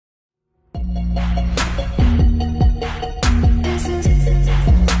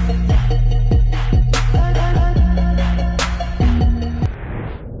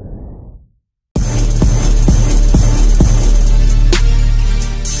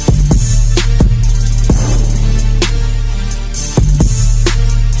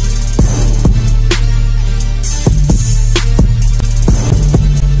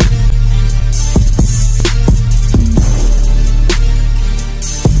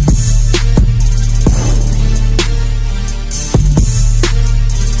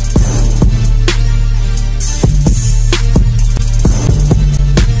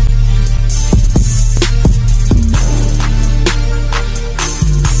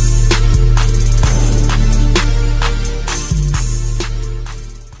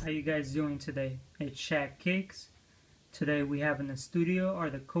guys doing today? It's Shaq Cakes. Today we have in the studio are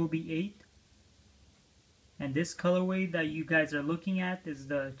the Kobe 8. And this colorway that you guys are looking at is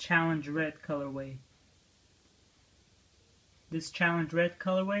the Challenge Red colorway. This Challenge Red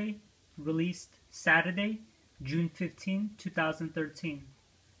colorway released Saturday, June 15, 2013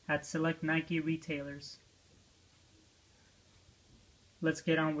 at select Nike retailers. Let's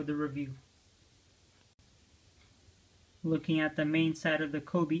get on with the review. Looking at the main side of the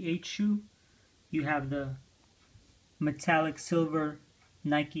Kobe 8 shoe, you have the metallic silver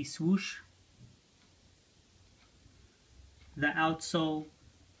Nike swoosh. The outsole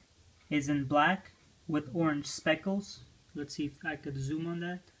is in black with orange speckles. Let's see if I could zoom on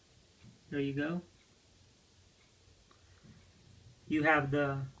that. There you go. You have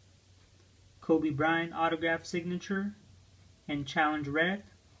the Kobe Bryant autograph signature in Challenge Red.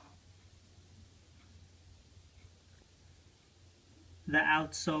 The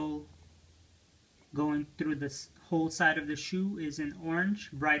outsole going through the whole side of the shoe is in orange,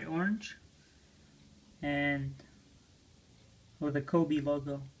 bright orange, and with a Kobe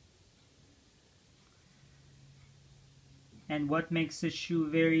logo. And what makes this shoe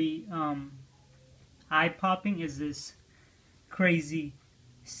very eye-popping is this crazy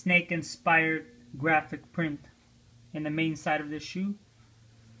snake-inspired graphic print in the main side of the shoe,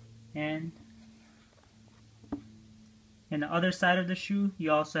 and in the other side of the shoe you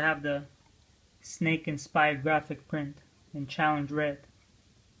also have the snake-inspired graphic print in Challenge Red.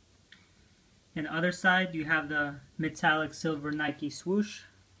 In the other side you have the metallic silver Nike swoosh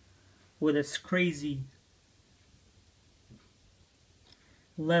with this crazy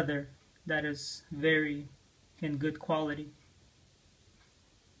leather that is very in good quality.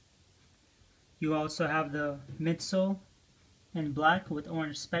 You also have the midsole in black with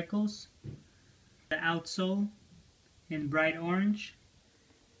orange speckles, the outsole in bright orange.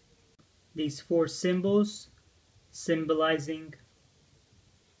 These four symbols symbolizing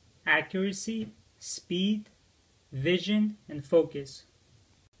accuracy, speed, vision, and focus.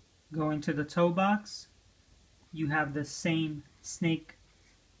 Going to the toe box, you have the same snake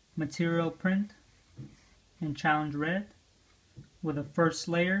material print in Challenge Red with a first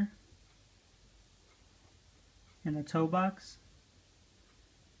layer in the toe box.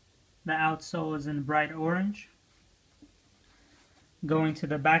 The outsole is in bright orange. Going to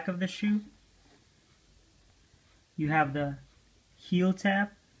the back of the shoe, you have the heel tab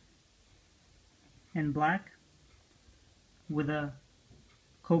in black with a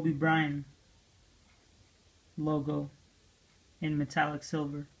Kobe Bryant logo in metallic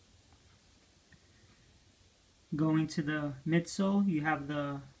silver. Going to the midsole, you have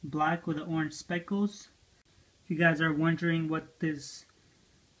the black with the orange speckles. If you guys are wondering what this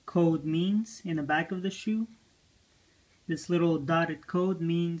code means in the back of the shoe, this little dotted code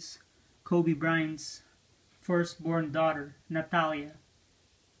means Kobe Bryant's firstborn daughter, Natalia.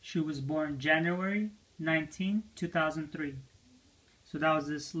 She was born January 19, 2003. So that was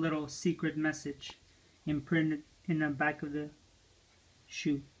this little secret message imprinted in the back of the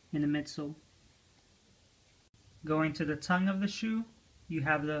shoe, in the midsole. Going to the tongue of the shoe, you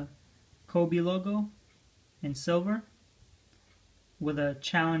have the Kobe logo in silver with a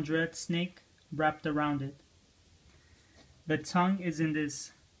Challenge Red snake wrapped around it. The tongue is in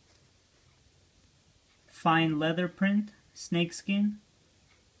this fine leather print, snakeskin,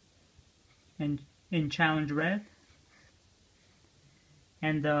 and in Challenge Red.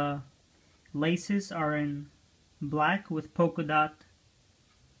 And the laces are in black with polka dot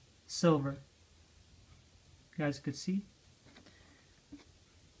silver. You guys could see.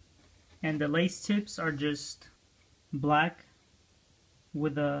 And the lace tips are just black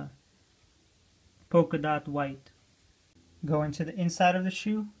with a polka dot white. Going to the inside of the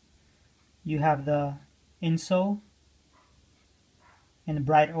shoe, you have the insole in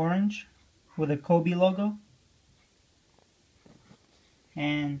bright orange with a Kobe logo.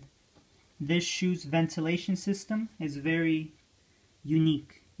 And this shoe's ventilation system is very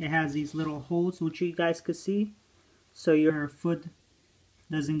unique. It has these little holes which you guys could see, so your foot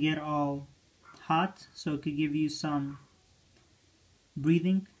doesn't get all hot, so it could give you some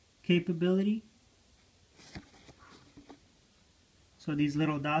breathing capability. So these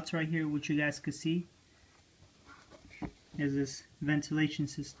little dots right here, which you guys could see, is this ventilation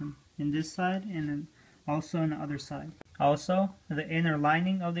system in this side and then also on the other side. Also, the inner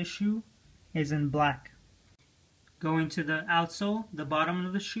lining of the shoe is in black. Going to the outsole, the bottom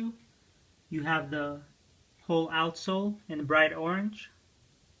of the shoe, you have the whole outsole in bright orange.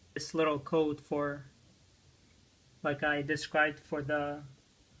 This little code for, like I described, for the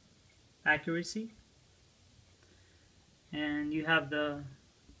accuracy. And you have the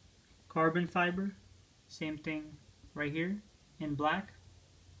carbon fiber. Same thing right here in black.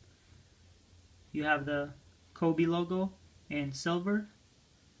 You have the Kobe logo in silver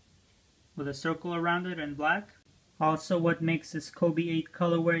with a circle around it in black. Also, what makes this Kobe 8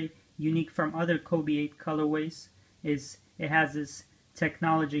 colorway unique from other Kobe 8 colorways is it has this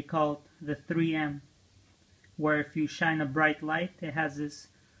technology called the 3M, where if you shine a bright light, it has this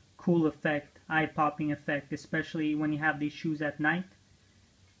cool effect, eye-popping effect, especially when you have these shoes at night.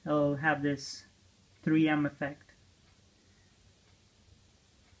 It'll have this 3M effect.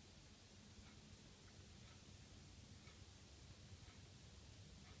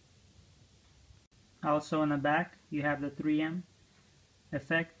 Also on the back, you have the 3M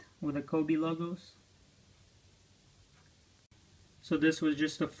effect with the Kobe logos. So this was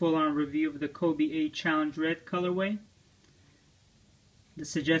just a full-on review of the Kobe 8 Challenge Red colorway. The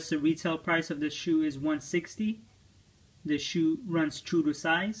suggested retail price of this shoe is $160. The shoe runs true to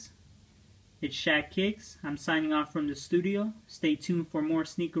size. It's Shaq Kicks. I'm signing off from the studio. Stay tuned for more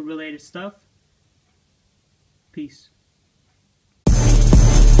sneaker related stuff. Peace.